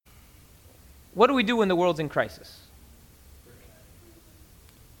what do we do when the world's in crisis?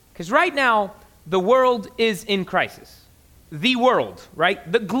 Because right now, the world is in crisis. The world,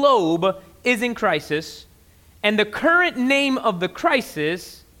 right? The globe is in crisis. And the current name of the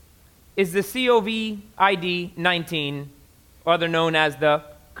crisis is the COVID-19, other known as the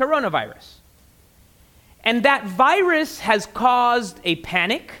coronavirus. And that virus has caused a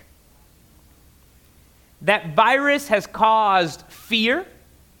panic. That virus has caused fear.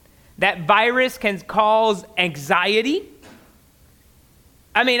 That virus can cause anxiety.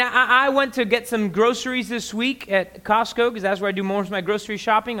 I mean, I went to get some groceries this week at Costco because that's where I do most of my grocery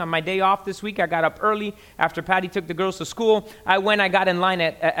shopping. On my day off this week, I got up early after Patty took the girls to school. I got in line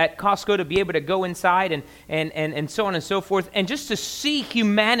at Costco to be able to go inside and so on and so forth. And just to see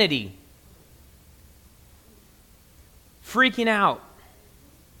humanity freaking out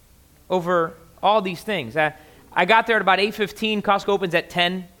over all these things. I got there at about 8:15. Costco opens at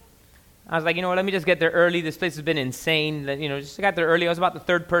 10. I was like, you know what, let me just get there early. This place has been insane. Just got there early. I was about the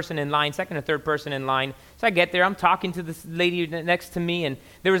second or third person in line. So I get there. I'm talking to this lady next to me, and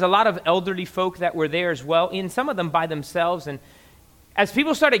there was a lot of elderly folk that were there as well, and some of them by themselves. And as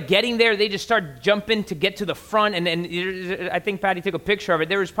people started getting there, they just started jumping to get to the front, and I think Patty took a picture of it.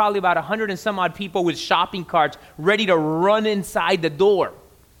 There was probably about 100 and some odd people with shopping carts ready to run inside the door.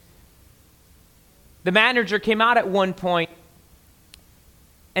 The manager came out at one point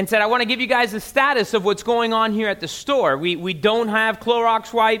and said, I want to give you guys the status of what's going on here at the store. We don't have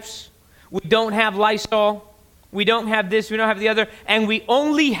Clorox wipes. We don't have Lysol. We don't have this. We don't have the other. And we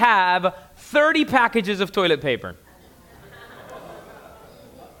only have 30 packages of toilet paper.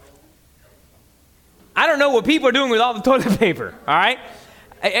 I don't know what people are doing with all the toilet paper, all right?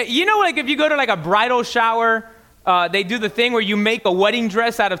 You know, like if you go to like a bridal shower, they do the thing where you make a wedding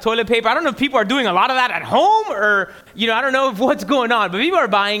dress out of toilet paper. I don't know if people are doing a lot of that at home or, I don't know what's going on. But people are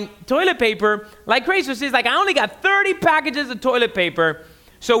buying toilet paper like crazy. So she's like, I only got 30 packages of toilet paper.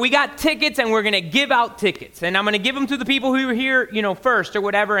 So we got tickets and we're going to give out tickets. And I'm going to give them to the people who were here, first or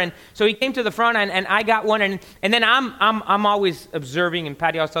whatever. And so he came to the front and I got one. And then I'm always observing. And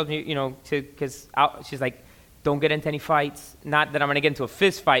Patty always tells me, because she's like, don't get into any fights. Not that I'm going to get into a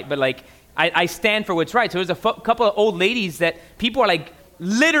fist fight, but like, I stand for what's right. So there's a couple of old ladies that people are like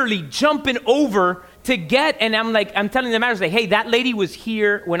literally jumping over to get, and I'm telling the manager, like, hey, that lady was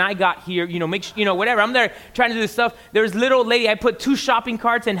here when I got here, make sure, whatever. I'm there trying to do this stuff. There was a little old lady, I put 2 shopping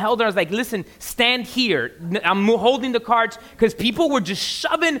carts and held her. I was like, listen, stand here. I'm holding the carts because people were just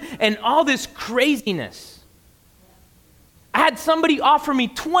shoving and all this craziness. I had somebody offer me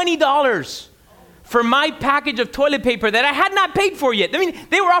 $20 for my package of toilet paper that I had not paid for yet. I mean,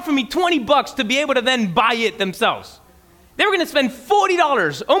 they were offering me $20 to be able to then buy it themselves. They were going to spend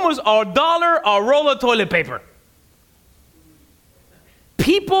 $40, almost $1 a roll of toilet paper.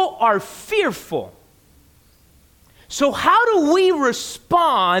 People are fearful. So how do we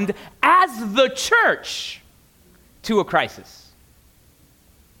respond as the church to a crisis?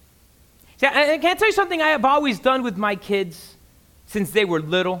 See, I can't tell you something I have always done with my kids since they were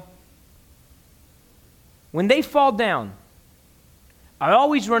little. When they fall down, I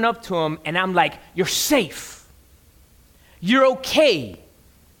always run up to them and I'm like, you're safe. You're okay.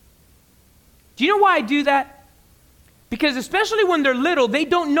 Do you know why I do that? Because especially when they're little, they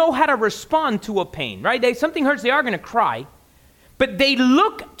don't know how to respond to a pain, right? Something hurts, they are going to cry. But they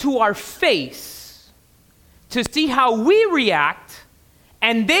look to our face to see how we react,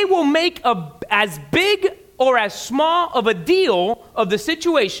 and they will make as big or as small of a deal of the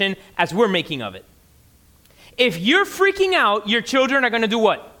situation as we're making of it. If you're freaking out, your children are going to do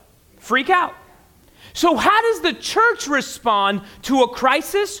what? Freak out. So how does the church respond to a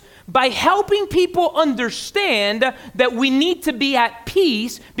crisis? By helping people understand that we need to be at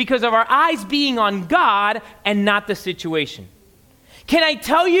peace because of our eyes being on God and not the situation. Can I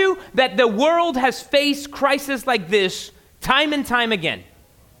tell you that the world has faced crises like this time and time again?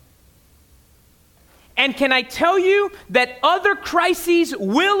 And can I tell you that other crises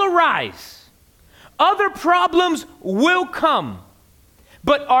will arise? Other problems will come.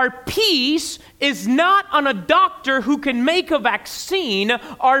 But our peace is not on a doctor who can make a vaccine.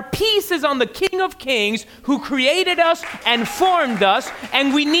 Our peace is on the King of Kings who created us and formed us.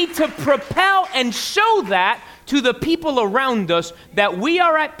 And we need to propel and show that to the people around us that we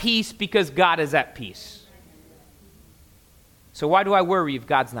are at peace because God is at peace. So why do I worry if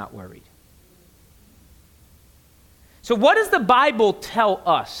God's not worried? So what does the Bible tell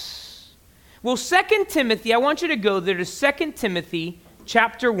us? Well, 2 Timothy, I want you to go there to 2 Timothy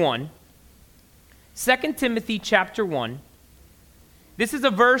chapter 1. 2 Timothy chapter 1. This is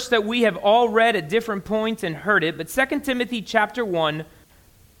a verse that we have all read at different points and heard it, but 2 Timothy chapter 1,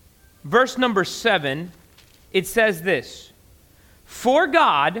 verse number 7, it says this: "For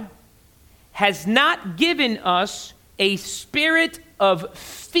God has not given us a spirit of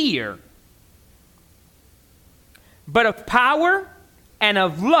fear, but of power and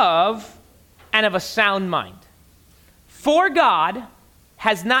of love and of a sound mind." For God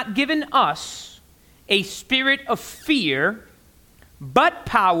has not given us a spirit of fear, but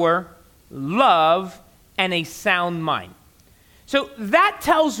power, love, and a sound mind. So that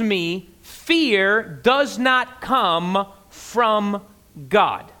tells me fear does not come from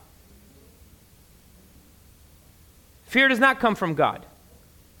God. Fear does not come from God.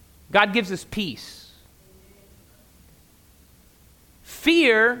 God gives us peace.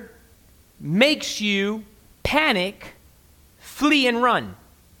 Fear makes you panic, flee, and run.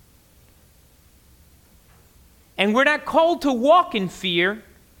 And we're not called to walk in fear.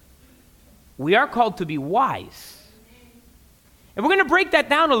 We are called to be wise. And we're going to break that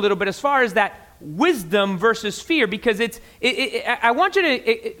down a little bit as far as that wisdom versus fear, because I want you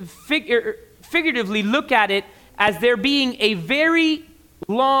to figuratively look at it as there being a very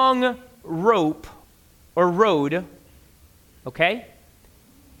long rope or road, okay,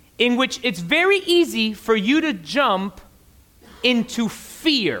 in which it's very easy for you to jump into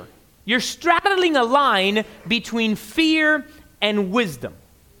fear. You're straddling a line between fear and wisdom.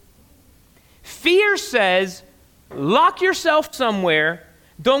 Fear says, lock yourself somewhere,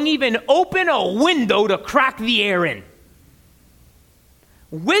 don't even open a window to crack the air in.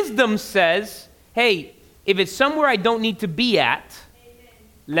 Wisdom says, hey, if it's somewhere I don't need to be at,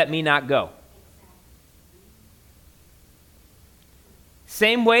 let me not go.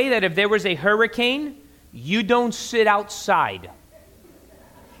 Same way that if there was a hurricane, you don't sit outside.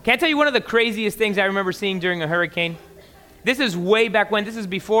 Can I tell you one of the craziest things I remember seeing during a hurricane? This is way back when. This is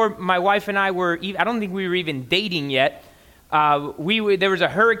before my wife and I were, I don't think we were even dating yet. There was a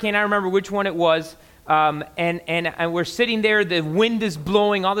hurricane, I remember which one it was, and we're sitting there, the wind is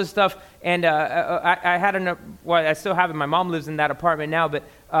blowing, all this stuff, and I still have it, my mom lives in that apartment now, but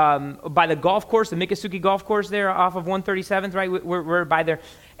by the golf course, the Miccosukee Golf Course there off of 137th, right, we're by there,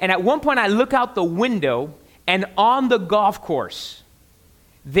 and at one point I look out the window, and on the golf course,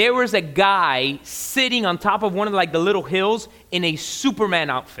 there was a guy sitting on top of one of the little hills in a Superman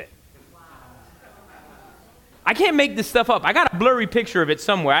outfit. I can't make this stuff up. I got a blurry picture of it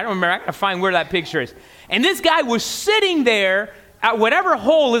somewhere. I don't remember. I got to find where that picture is. And this guy was sitting there at whatever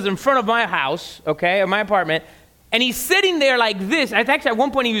hole is in front of my house, okay, or my apartment, and he's sitting there like this. Actually, at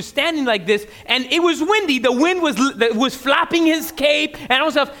one point, he was standing like this, and it was windy. The wind was flapping his cape and all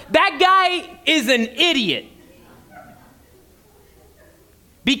stuff. That guy is an idiot.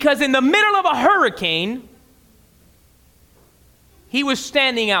 Because in the middle of a hurricane, he was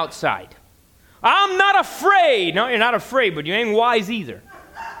standing outside. I'm not afraid. No, you're not afraid, but you ain't wise either.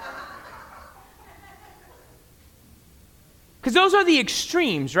 Because those are the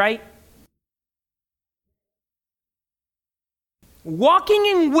extremes, right? Walking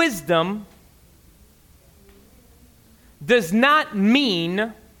in wisdom does not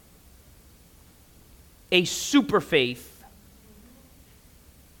mean a super faith.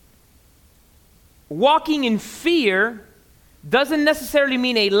 Walking in fear doesn't necessarily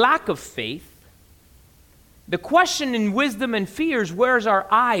mean a lack of faith. The question in wisdom and fear is, where's our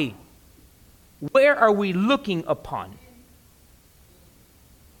eye? Where are we looking upon?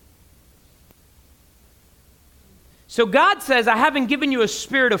 So God says, I haven't given you a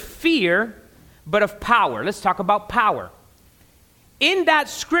spirit of fear, but of power. Let's talk about power. In that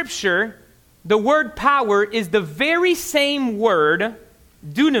scripture, the word power is the very same word,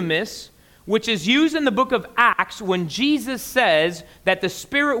 dunamis, which is used in the book of Acts when Jesus says that the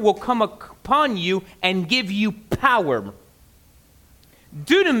Spirit will come upon you and give you power.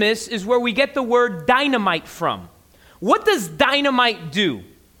 Dunamis is where we get the word dynamite from. What does dynamite do?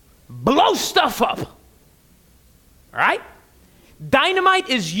 Blow stuff up. All right? Dynamite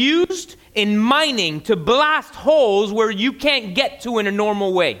is used in mining to blast holes where you can't get to in a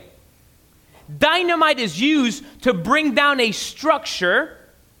normal way. Dynamite is used to bring down a structure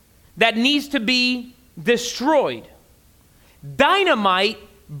that needs to be destroyed. Dynamite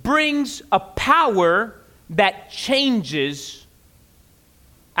brings a power that changes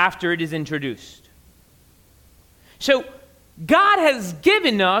after it is introduced. So God has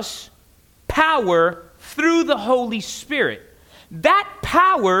given us power through the Holy Spirit. That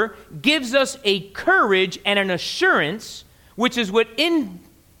power gives us a courage and an assurance, which is what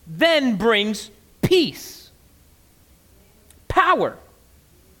then brings peace. Power.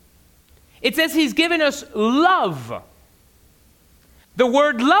 It says he's given us love. The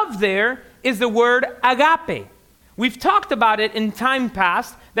word love there is the word agape, We've talked about it in time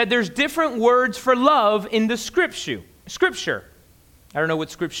past, that there's different words for love in the scripture. I don't know what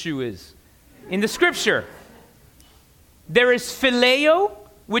scripture is. In the scripture, there is phileo,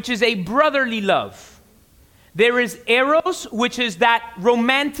 which is a brotherly love. There is eros, which is that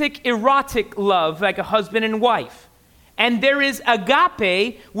romantic, erotic love, like a husband and wife. And there is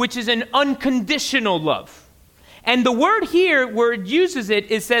agape, which is an unconditional love. And the word here, where it uses it,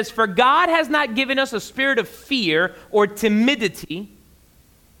 it says, "For God has not given us a spirit of fear or timidity,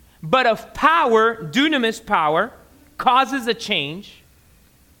 but of power," dunamis power, causes a change,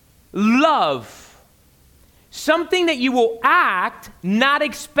 love, something that you will act not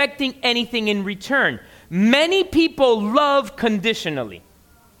expecting anything in return. Many people love conditionally.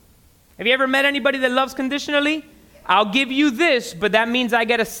 Have you ever met anybody that loves conditionally? I'll give you this, but that means I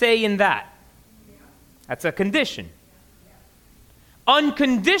get a say in that. That's a condition.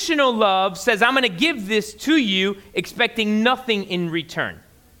 Unconditional love says, I'm going to give this to you, expecting nothing in return.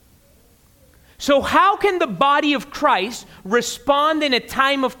 So how can the body of Christ respond in a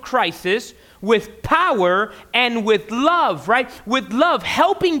time of crisis with power and with love, right? With love,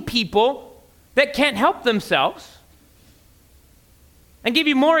 helping people that can't help themselves. And give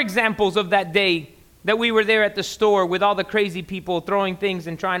you more examples of that day that we were there at the store with all the crazy people throwing things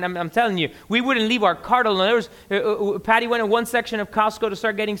and trying. I'm telling you, we wouldn't leave our cart alone. Patty went in one section of Costco to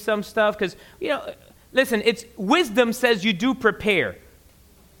start getting some stuff because, listen, it's wisdom says you do prepare.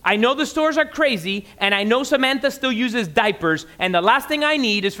 I know the stores are crazy, and I know Samantha still uses diapers, and the last thing I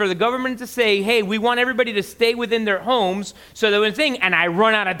need is for the government to say, hey, we want everybody to stay within their homes so that when thing, and I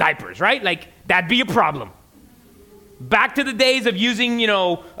run out of diapers, right? Like, that'd be a problem. Back to the days of using,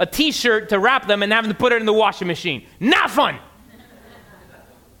 a T-shirt to wrap them and having to put it in the washing machine. Not fun.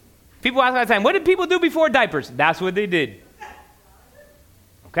 People ask all the time, what did people do before diapers? That's what they did.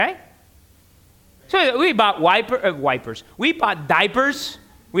 Okay? So we bought wipers. We bought diapers.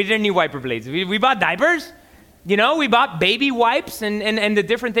 We didn't need wiper blades. We bought diapers. We bought baby wipes and the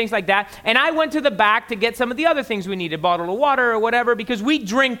different things like that. And I went to the back to get some of the other things we needed, a bottle of water or whatever, because we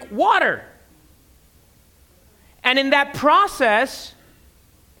drink water. And in that process,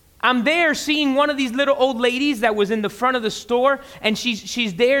 I'm there seeing one of these little old ladies that was in the front of the store, and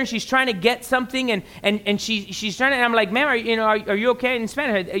she's there and she's trying to get something, and she's trying to, and I'm like, ma'am, are you okay in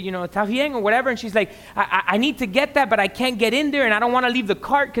Spanish? ¿Está bien or whatever? And she's like, I need to get that, but I can't get in there, and I don't want to leave the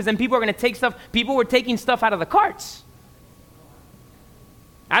cart because then people are going to take stuff. People were taking stuff out of the carts,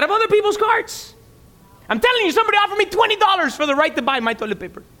 out of other people's carts. I'm telling you, somebody offered me $20 for the right to buy my toilet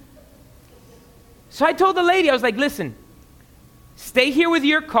paper. So I told the lady, I was like, listen, stay here with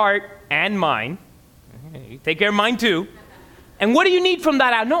your cart and mine. You take care of mine too. And what do you need from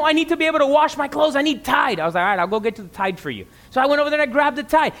that? No, I need to be able to wash my clothes. I need Tide. I was like, all right, I'll go get to the Tide for you. So I went over there and I grabbed the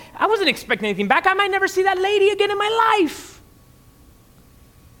Tide. I wasn't expecting anything back. I might never see that lady again in my life.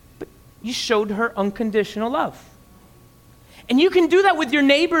 But you showed her unconditional love. And you can do that with your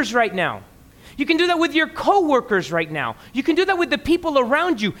neighbors right now. You can do that with your coworkers right now. You can do that with the people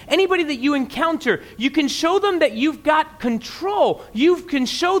around you. Anybody that you encounter, you can show them that you've got control. You can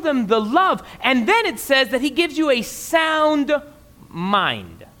show them the love. And then it says that he gives you a sound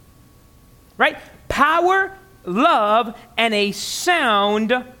mind. Right? Power, love, and a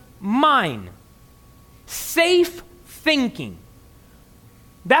sound mind. Safe thinking.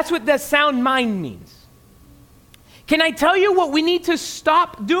 That's what that sound mind means. Can I tell you what we need to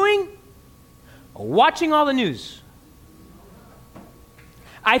stop doing? Watching all the news.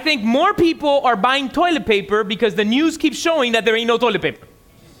 I think more people are buying toilet paper because the news keeps showing that there ain't no toilet paper.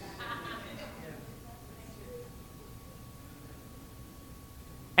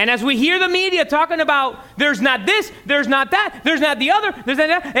 And as we hear the media talking about there's not this, there's not that, there's not the other, there's not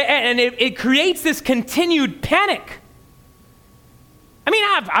that, and it creates this continued panic. I mean,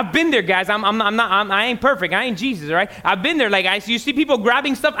 I've been there, guys. I ain't perfect. I ain't Jesus, all right? I've been there. Like, you see people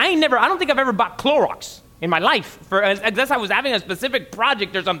grabbing stuff. I don't think I've ever bought Clorox in my life. Unless I was having a specific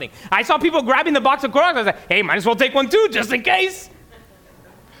project or something. I saw people grabbing the box of Clorox. I was like, hey, might as well take one too, just in case.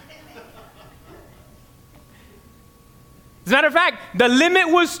 As a matter of fact, the limit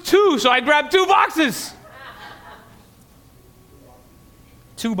was 2, so I grabbed 2 boxes.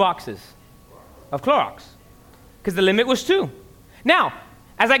 2 boxes of Clorox. Because the limit was 2. Now,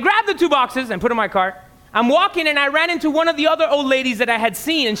 as I grabbed the 2 boxes and put in my cart, I'm walking and I ran into one of the other old ladies that I had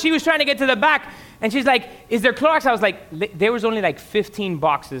seen, and she was trying to get to the back, and she's like, is there Clorox? I was like, there was only like 15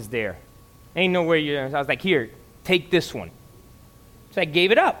 boxes there. Ain't no way I was like, here, take this one. So I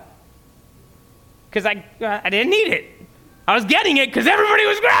gave it up. Because I didn't need it. I was getting it because everybody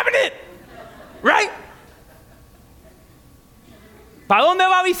was grabbing it. Right? ¿Pa dónde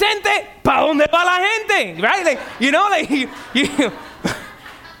va Vicente? ¿Pa dónde va la gente? Right? Like, you know, like you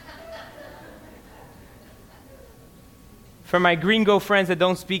For my gringo friends that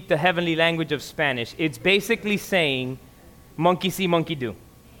don't speak the heavenly language of Spanish, it's basically saying, monkey see, monkey do.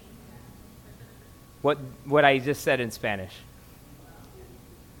 What I just said in Spanish.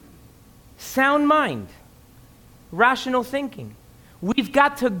 Sound mind, rational thinking. We've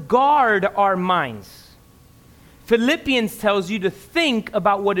got to guard our minds. Philippians tells you to think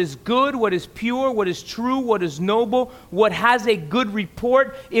about what is good, what is pure, what is true, what is noble, what has a good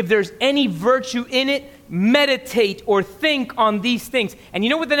report. If there's any virtue in it, meditate or think on these things. And you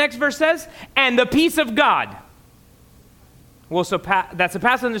know what the next verse says? And the peace of God that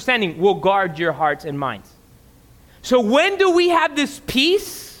surpasses understanding will guard your hearts and minds. So when do we have this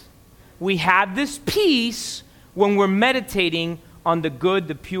peace? We have this peace when we're meditating on the good,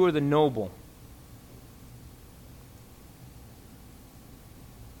 the pure, the noble.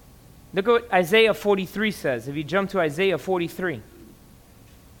 Look at what Isaiah 43 says. If you jump to Isaiah 43.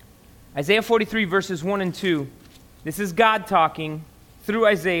 Isaiah 43 verses 1 and 2. This is God talking through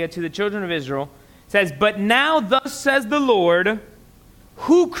Isaiah to the children of Israel. It says, but now thus says the Lord,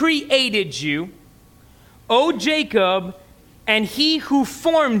 who created you, O Jacob, and he who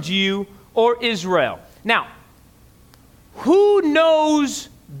formed you, O Israel. Now, who knows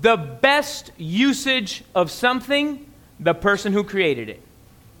the best usage of something? The person who created it.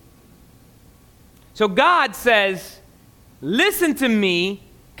 So God says, listen to me,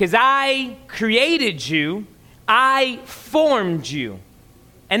 because I created you, I formed you.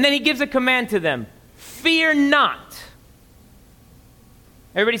 And then he gives a command to them, fear not.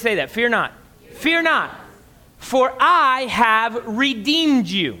 Everybody say that, fear not. Fear not, for I have redeemed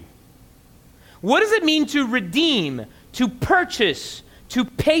you. What does it mean to redeem, to purchase, to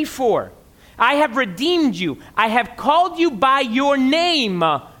pay for? I have redeemed you. I have called you by your name.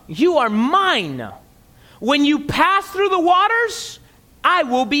 You are mine. When you pass through the waters, I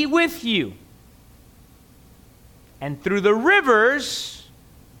will be with you. And through the rivers,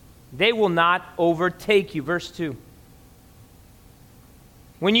 they will not overtake you. Verse 2.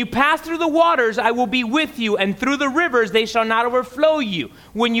 When you pass through the waters, I will be with you, and through the rivers, they shall not overflow you.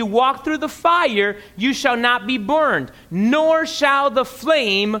 When you walk through the fire, you shall not be burned, nor shall the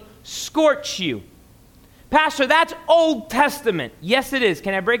flame scorch you. Pastor, that's Old Testament. Yes, it is.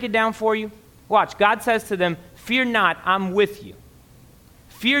 Can I break it down for you? Watch, God says to them, fear not, I'm with you.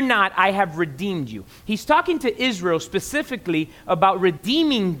 Fear not, I have redeemed you. He's talking to Israel specifically about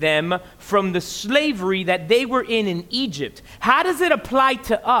redeeming them from the slavery that they were in Egypt. How does it apply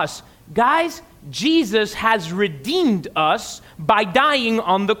to us? Guys, Jesus has redeemed us by dying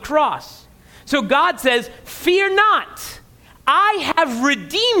on the cross. So God says, fear not, I have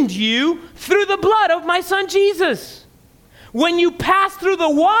redeemed you through the blood of my son Jesus. When you pass through the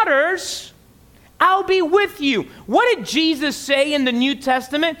waters, I'll be with you. What did Jesus say in the New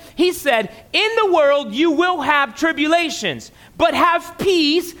Testament? He said, in the world you will have tribulations, but have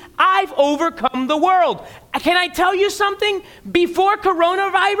peace. I've overcome the world. Can I tell you something? Before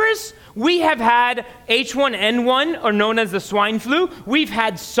coronavirus, we have had H1N1, or known as the swine flu. We've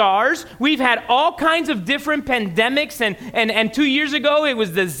had SARS. We've had all kinds of different pandemics. And 2 years ago, it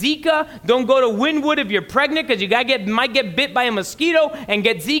was the Zika. Don't go to Wynwood if you're pregnant because you might get bit by a mosquito and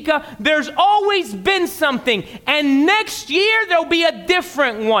get Zika. There's always been something. And next year, there'll be a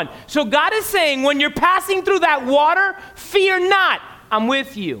different one. So God is saying, when you're passing through that water, fear not. I'm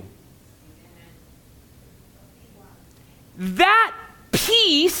with you. That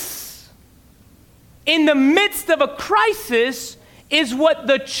peace in the midst of a crisis is what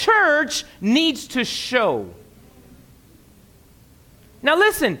the church needs to show. Now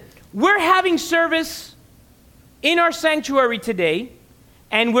listen, we're having service in our sanctuary today,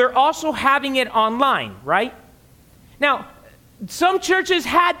 and we're also having it online, right? Now, some churches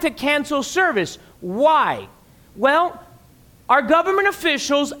had to cancel service. Why? Well, our government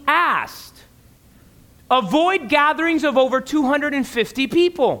officials asked, avoid gatherings of over 250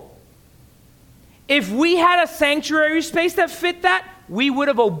 people. If we had a sanctuary space that fit that, we would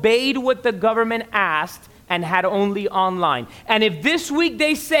have obeyed what the government asked and had only online. And if this week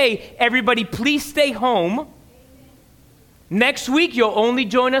they say, everybody please stay home, next week you'll only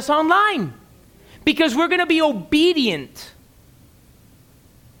join us online. Because we're going to be obedient.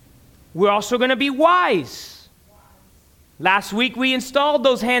 We're also going to be wise. Last week we installed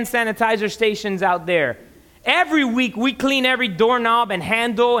those hand sanitizer stations out there. Every week we clean every doorknob and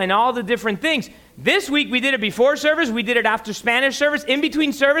handle and all the different things. This week, we did it before service. We did it after Spanish service, in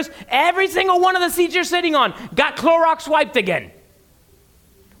between service. Every single one of the seats you're sitting on got Clorox wiped again.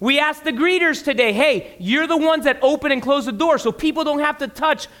 We ask the greeters today, hey, you're the ones that open and close the door so people don't have to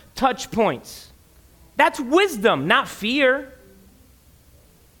touch points. That's wisdom, not fear.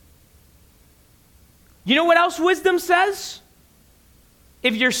 You know what else wisdom says?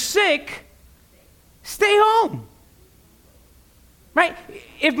 If you're sick, stay home. Right?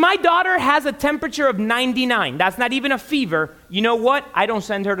 If my daughter has a temperature of 99, that's not even a fever, you know what? I don't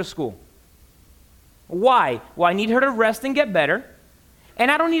send her to school. Why? Well, I need her to rest and get better. And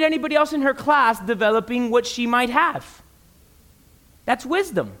I don't need anybody else in her class developing what she might have. That's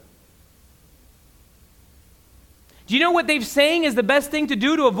wisdom. Do you know what they're saying is the best thing to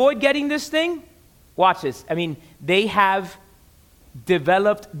do to avoid getting this thing? Watch this. I mean, they have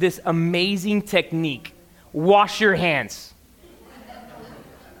developed this amazing technique. Wash your hands.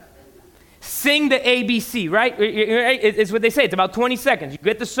 Sing the ABC, right? It's what they say. It's about 20 seconds. You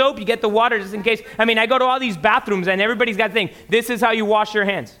get the soap, you get the water just in case. I mean, I go to all these bathrooms and everybody's got a thing. This is how you wash your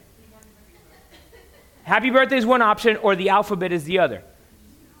hands. Happy birthday is one option or the alphabet is the other.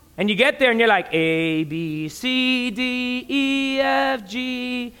 And you get there and you're like, A, B, C, D, E, F,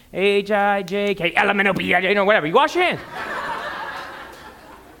 G, H, I, J, K, L, M, N, O, P, you know, whatever. You wash your hands.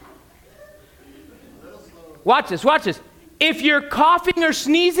 Watch this. If you're coughing or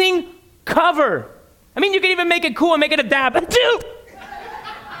sneezing, cover. I mean, you can even make it cool and make it a dab.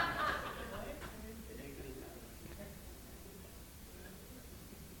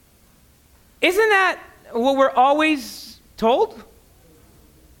 Isn't that what we're always told?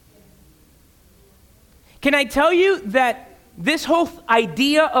 Can I tell you that this whole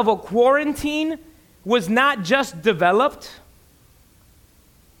idea of a quarantine was not just developed?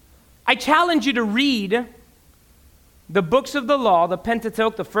 I challenge you to read the books of the law, the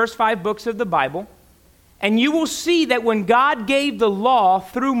Pentateuch, the first 5 books of the Bible, and you will see that when God gave the law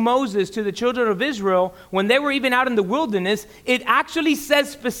through Moses to the children of Israel, when they were even out in the wilderness, it actually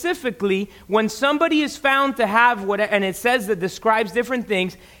says specifically when somebody is found to have what, and it says that describes different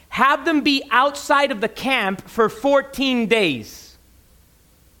things, have them be outside of the camp for 14 days.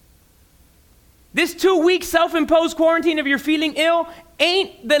 This 2-week self-imposed quarantine if you're feeling ill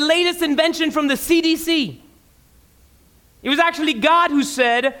ain't the latest invention from the CDC. It was actually God who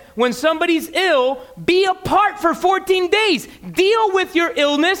said, when somebody's ill, be apart for 14 days. Deal with your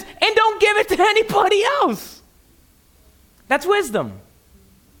illness and don't give it to anybody else. That's wisdom.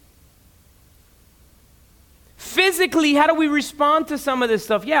 Physically, how do we respond to some of this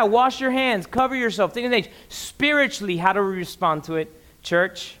stuff? Yeah, wash your hands, cover yourself, things like that. Spiritually, how do we respond to it?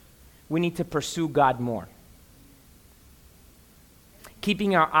 Church, we need to pursue God more.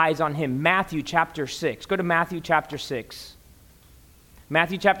 Keeping our eyes on him. Matthew chapter 6. Go to Matthew chapter 6.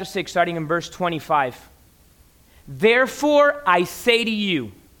 Matthew chapter 6, starting in verse 25. Therefore, I say to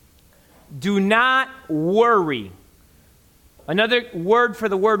you, do not worry. Another word for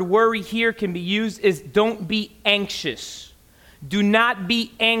the word worry here can be used is don't be anxious. Do not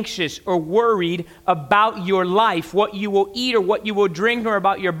be anxious or worried about your life, what you will eat or what you will drink, or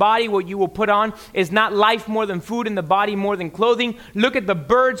about your body, what you will put on. Is not life more than food and the body more than clothing? Look at the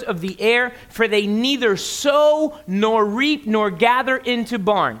birds of the air, for they neither sow nor reap nor gather into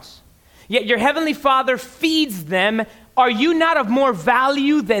barns. Yet your heavenly Father feeds them. Are you not of more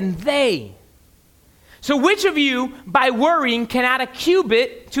value than they? So which of you, by worrying, can add a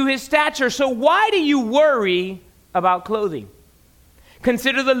cubit to his stature? So why do you worry about clothing?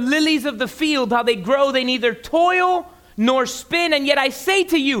 Consider the lilies of the field, how they grow. They neither toil nor spin. And yet I say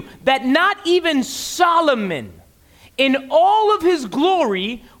to you that not even Solomon, in all of his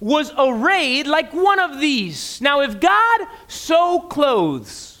glory, was arrayed like one of these. Now if God so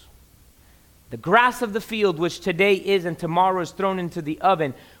clothes the grass of the field, which today is and tomorrow is thrown into the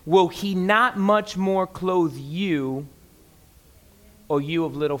oven, will he not much more clothe you, O you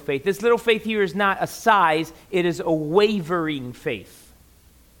of little faith? This little faith here is not a size, it is a wavering faith.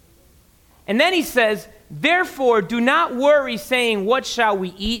 And then he says, therefore, do not worry, saying, what shall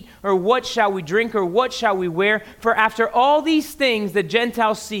we eat, or what shall we drink, or what shall we wear? For after all these things the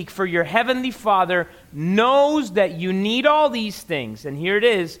Gentiles seek, for your heavenly Father knows that you need all these things. And here it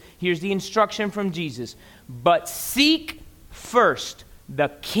is. Here's the instruction from Jesus. But seek first the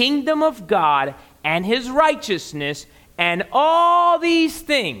kingdom of God and his righteousness, and all these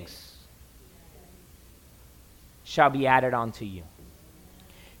things shall be added unto you.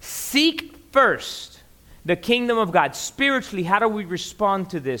 Seek first the kingdom of God. Spiritually, how do we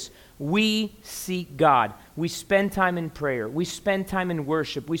respond to this? We seek God. We spend time in prayer. We spend time in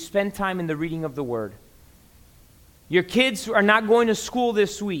worship. We spend time in the reading of the word. Your kids are not going to school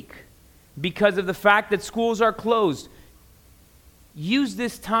this week because of the fact that schools are closed. Use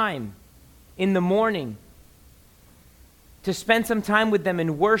this time in the morning to spend some time with them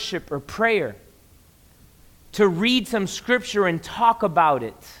in worship or prayer, to read some scripture and talk about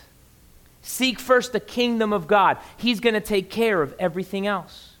it. Seek first the kingdom of God. He's going to take care of everything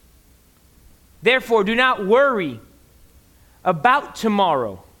else. Therefore, do not worry about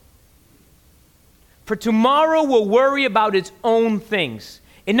tomorrow, for tomorrow will worry about its own things.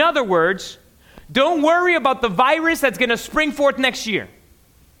 In other words, don't worry about the virus that's going to spring forth next year.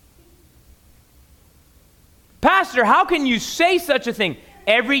 Pastor, how can you say such a thing?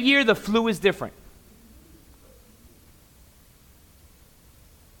 Every year the flu is different.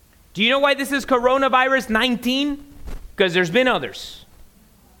 Do you know why this is coronavirus 19? Because there's been others.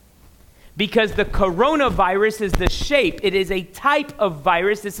 Because the coronavirus is the shape. It is a type of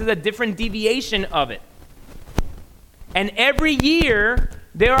virus. This is a different deviation of it. And every year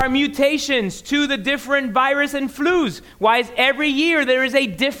there are mutations to the different virus and flus. Why is every year there is a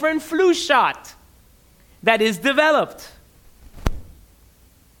different flu shot that is developed.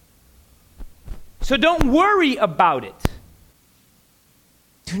 So don't worry about it.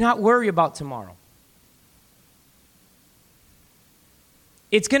 Do not worry about tomorrow.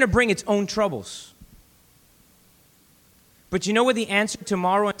 It's going to bring its own troubles. But you know what the answer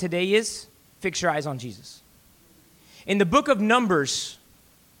tomorrow and today is? Fix your eyes on Jesus. In the book of Numbers,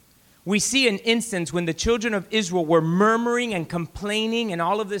 we see an instance when the children of Israel were murmuring and complaining and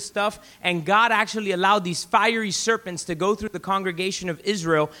all of this stuff, and God actually allowed these fiery serpents to go through the congregation of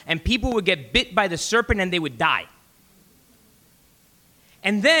Israel, and people would get bit by the serpent and they would die.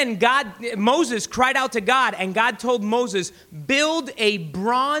 And then Moses cried out to God, and God told Moses, build a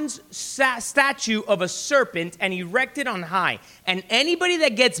bronze statue of a serpent and erect it on high. And anybody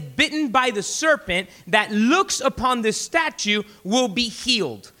that gets bitten by the serpent that looks upon this statue will be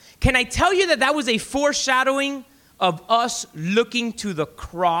healed. Can I tell you that was a foreshadowing of us looking to the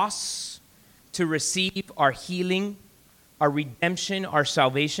cross to receive our healing, our redemption, our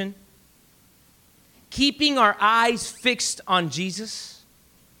salvation? Keeping our eyes fixed on Jesus?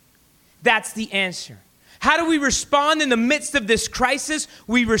 That's the answer. How do we respond in the midst of this crisis?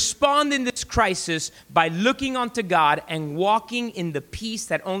 We respond in this crisis by looking unto God and walking in the peace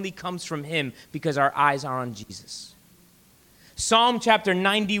that only comes from Him because our eyes are on Jesus. Psalm chapter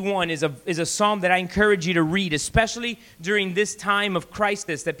 91 is a psalm that I encourage you to read, especially during this time of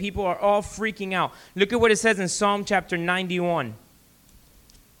crisis that people are all freaking out. Look at what it says in Psalm chapter 91.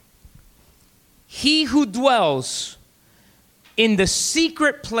 He who dwells in the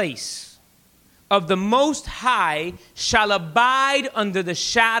secret place of the Most High shall abide under the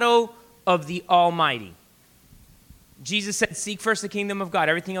shadow of the Almighty. Jesus said, seek first the kingdom of God,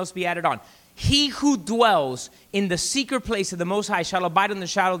 everything else be added on. He who dwells in the secret place of the Most High shall abide in the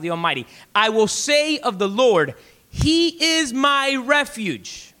shadow of the Almighty. I will say of the Lord, He is my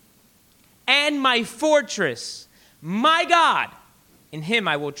refuge and my fortress, my God, in Him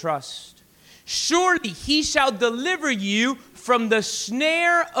I will trust. Surely He shall deliver you from the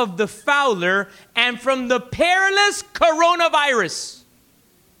snare of the fowler and from the perilous coronavirus,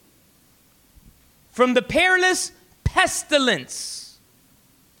 from the perilous pestilence.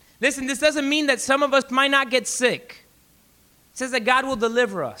 Listen, this doesn't mean that some of us might not get sick. It says that God will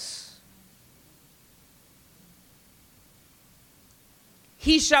deliver us.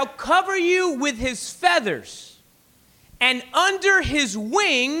 He shall cover you with His feathers, and under His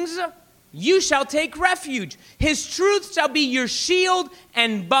wings you shall take refuge. His truth shall be your shield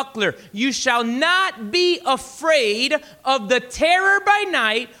and buckler. You shall not be afraid of the terror by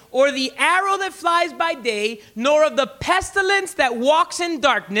night, or the arrow that flies by day, nor of the pestilence that walks in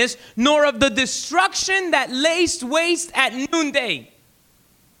darkness, nor of the destruction that lays waste at noonday.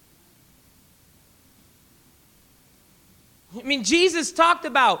 I mean, Jesus talked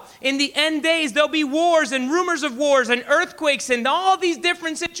about in the end days, there'll be wars and rumors of wars and earthquakes and all these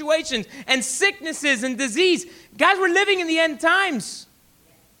different situations and sicknesses and disease. Guys, we're living in the end times.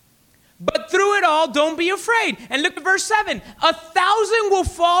 But through it all, don't be afraid. And look at verse 7. 1,000 will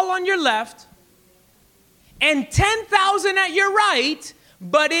fall on your left and 10,000 at your right,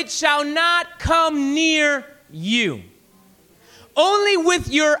 but it shall not come near you. Only with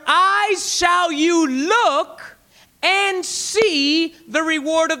your eyes shall you look and see the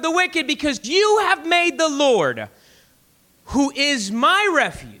reward of the wicked, because you have made the Lord, who is my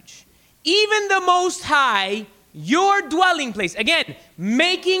refuge, even the Most High, your dwelling place. Again,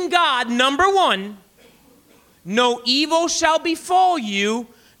 making God number one. No evil shall befall you,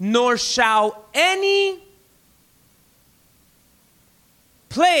 nor shall any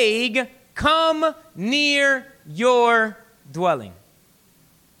plague come near your dwelling.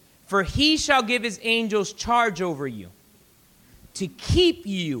 For He shall give His angels charge over you, to keep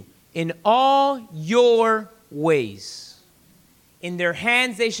you in all your ways. In their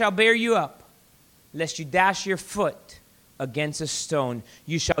hands they shall bear you up, lest you dash your foot against a stone.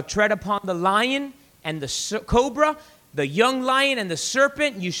 You shall tread upon the lion and the cobra, the young lion and the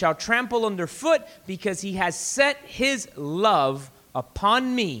serpent you shall trample underfoot, because he has set his love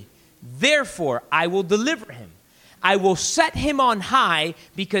upon me. Therefore I will deliver him. I will set him on high,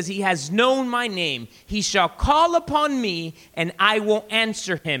 because he has known my name. He shall call upon me, and I will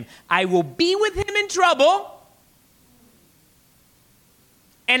answer him. I will be with him in trouble,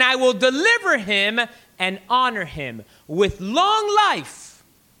 and I will deliver him and honor him. With long life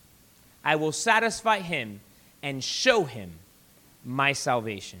I will satisfy him and show him my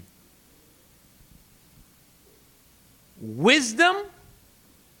salvation. Wisdom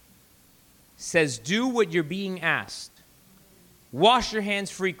says, do what you're being asked. Wash your hands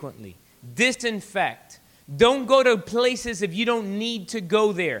frequently. Disinfect. Don't go to places if you don't need to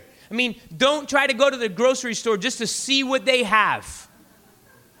go there. I mean, don't try to go to the grocery store just to see what they have.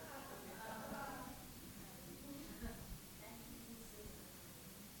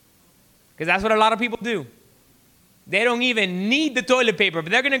 Because that's what a lot of people do. They don't even need the toilet paper,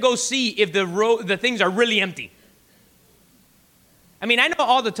 but they're going to go see if the things are really empty. I mean, I know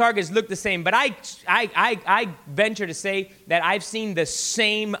all the Targets look the same, but I venture to say that I've seen the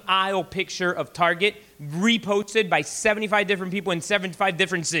same aisle picture of Target reposted by 75 different people in 75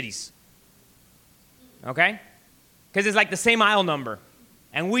 different cities. Okay? Because it's like the same aisle number.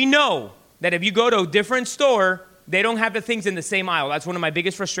 And we know that if you go to a different store, they don't have the things in the same aisle. That's one of my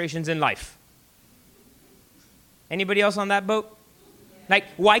biggest frustrations in life. Anybody else on that boat? Like,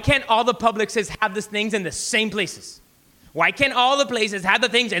 why can't all the Publixes have these things in the same places? Why can't all the places have the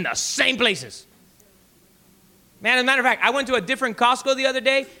things in the same places? Man, as a matter of fact, I went to a different Costco the other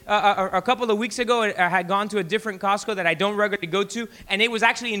day. A couple of weeks ago, I had gone to a different Costco that I don't regularly go to, and it was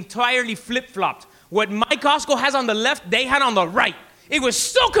actually entirely flip-flopped. What my Costco has on the left, they had on the right. It was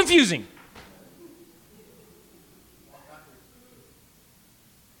so confusing.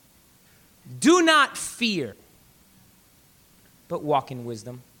 Do not fear, but walk in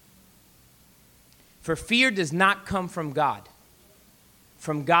wisdom. For fear does not come from God.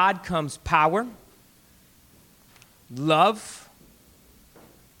 From God comes power, love,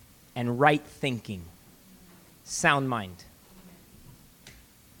 and right thinking, sound mind.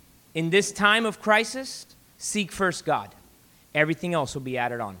 In this time of crisis, seek first God. Everything else will be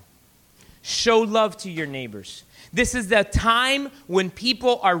added on. Show love to your neighbors. This is the time when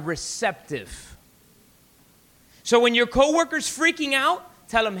people are receptive. So when your coworker's freaking out,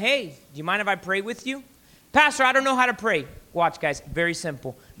 tell them, hey, do you mind if I pray with you? Pastor, I don't know how to pray. Watch, guys, very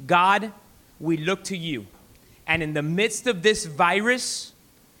simple. God, we look to you. And in the midst of this virus,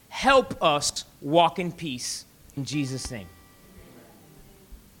 help us walk in peace. In Jesus' name.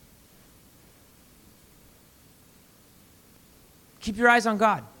 Keep your eyes on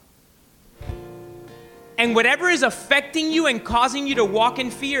God. And whatever is affecting you and causing you to walk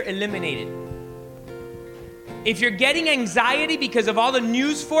in fear, eliminate it. If you're getting anxiety because of all the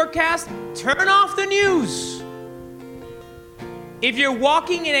news forecasts, turn off the news. If you're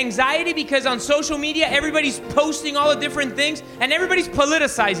walking in anxiety because on social media, everybody's posting all the different things and everybody's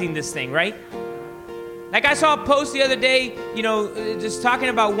politicizing this thing, right? Like I saw a post the other day, just talking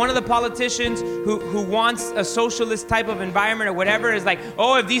about one of the politicians who wants a socialist type of environment or whatever. Is like,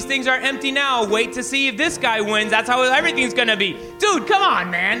 oh, if these things are empty now, wait to see if this guy wins. That's how everything's going to be. Dude, come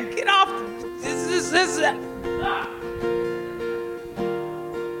on, man. Get off.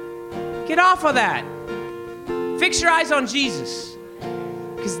 Get off of that. Fix your eyes on Jesus.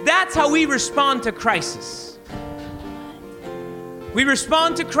 Because that's how we respond to crisis. We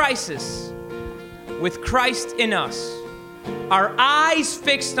respond to crisis with Christ in us. Our eyes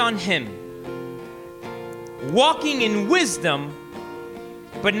fixed on Him. Walking in wisdom,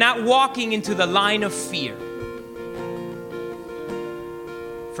 but not walking into the line of fear.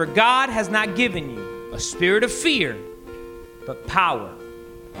 For God has not given you a spirit of fear, but power,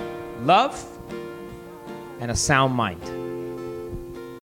 love, and a sound mind.